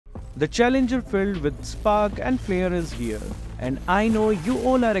The challenger filled with spark and flare is here, and I know you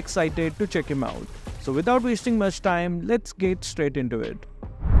all are excited to check him out. So without wasting much time, let's get straight into it.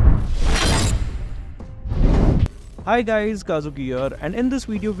 Hi guys, Kazuki here, and in this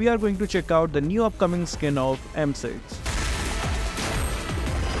video we are going to check out the new upcoming skin of M6.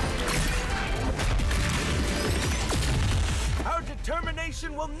 Our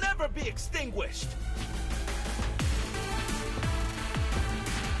determination will never be extinguished!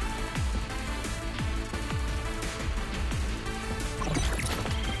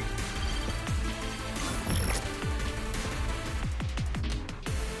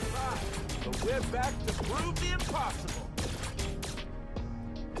 But we're back to prove the impossible!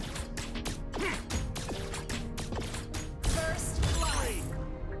 First blood.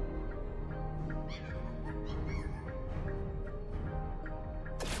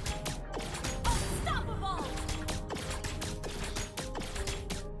 Unstoppable!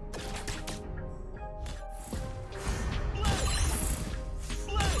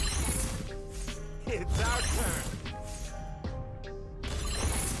 It's our turn!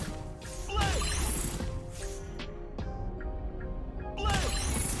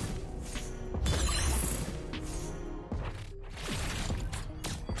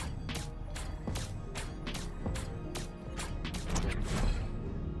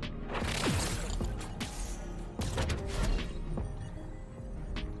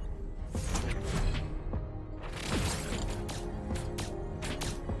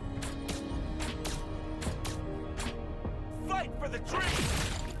 Fight for the dream!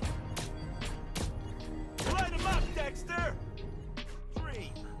 Light him up, Dexter!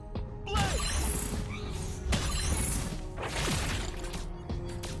 Dream! Blaze!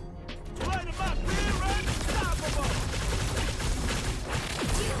 Light him up! We're unstoppable!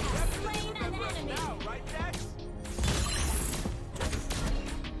 You have slain an enemy! Now, right, Dex?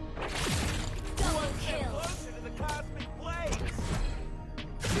 Double kill! Closer to the cosmic blaze!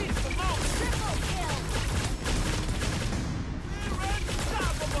 Seize the moment! Triple kill! We're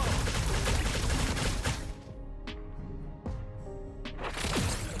unstoppable!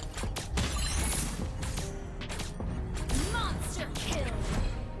 Monster kill!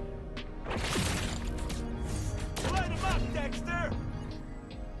 Light him up, Dexter!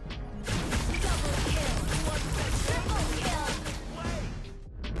 Double kill! Triple kill! Blaze!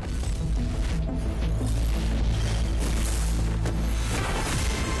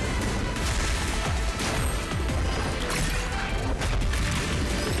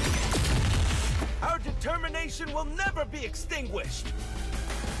 Our determination will never be extinguished!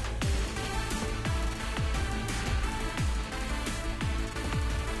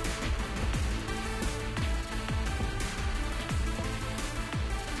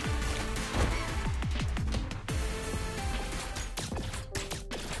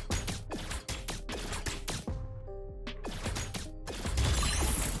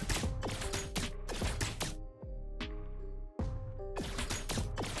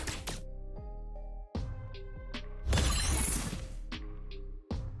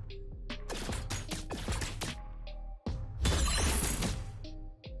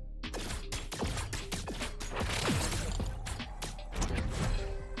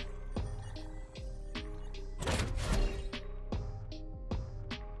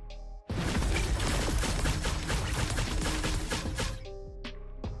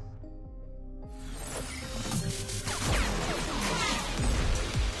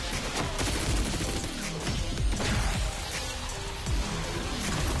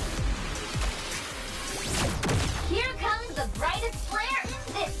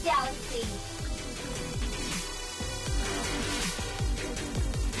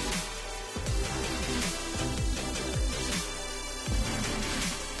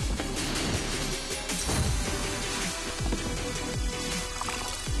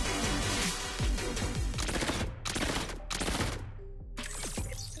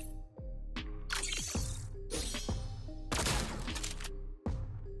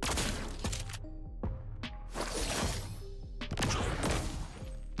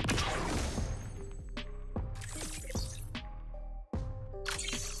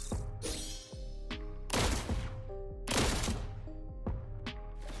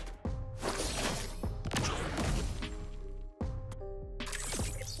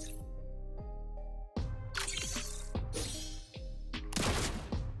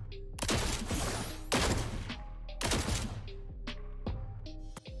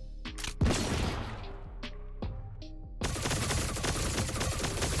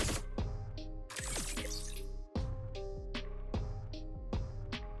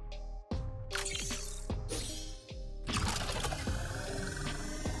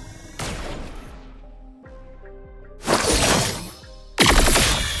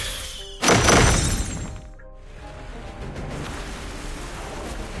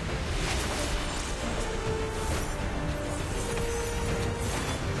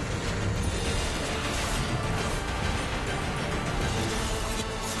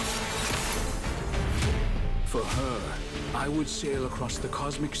 I would sail across the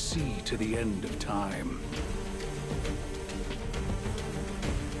cosmic sea to the end of time.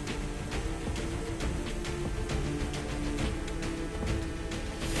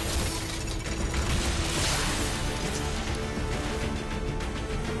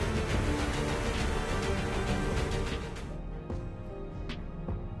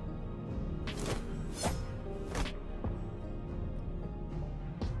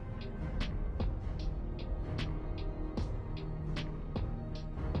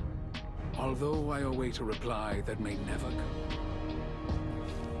 Although I await a reply that may never come.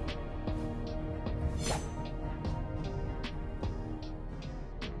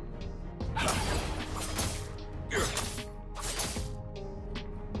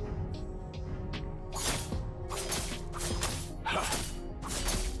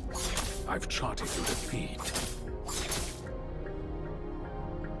 I've charted your defeat.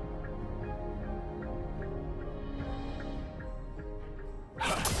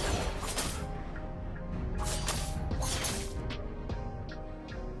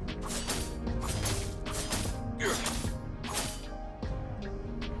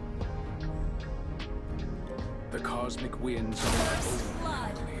 The cosmic winds are my First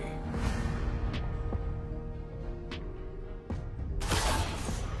blood. only.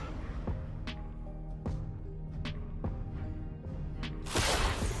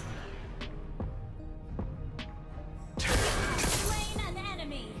 Slain an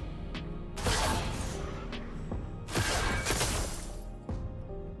enemy.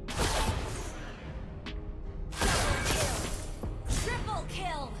 Double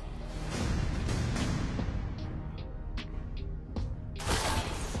kill. Triple kill.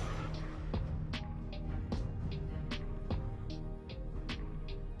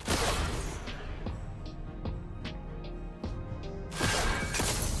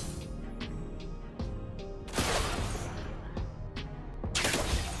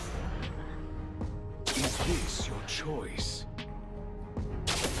 Is this your choice?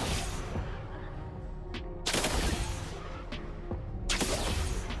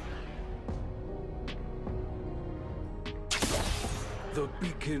 The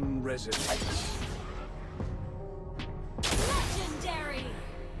beacon resonates. Legendary.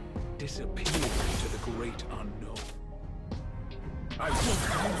 Disappear into the great unknown. I will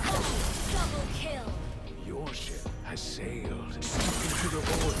Double kill. Your ship has sailed into the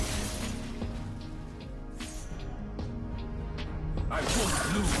void. I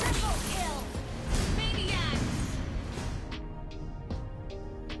won't lose. Triple kill. Maniac.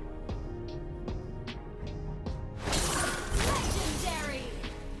 Legendary.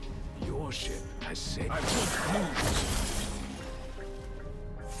 Your ship has sailed. I won't lose.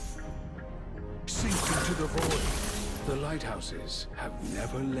 Sink into the void. The lighthouses have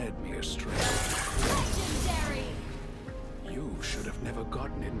never led me astray. Legendary. You should have never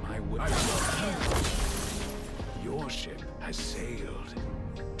gotten in my way. Your ship has sailed.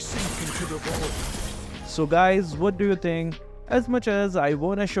 Sink into the void. So guys, what do you think? As much as I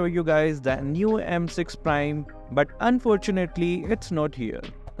wanna show you guys the new M6 Prime, but unfortunately it's not here.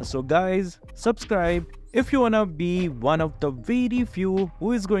 So guys, subscribe if you wanna be one of the very few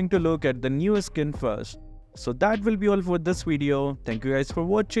who is going to look at the new skin first. So that will be all for this video. Thank you guys for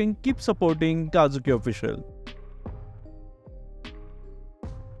watching. Keep supporting Kazuki Official.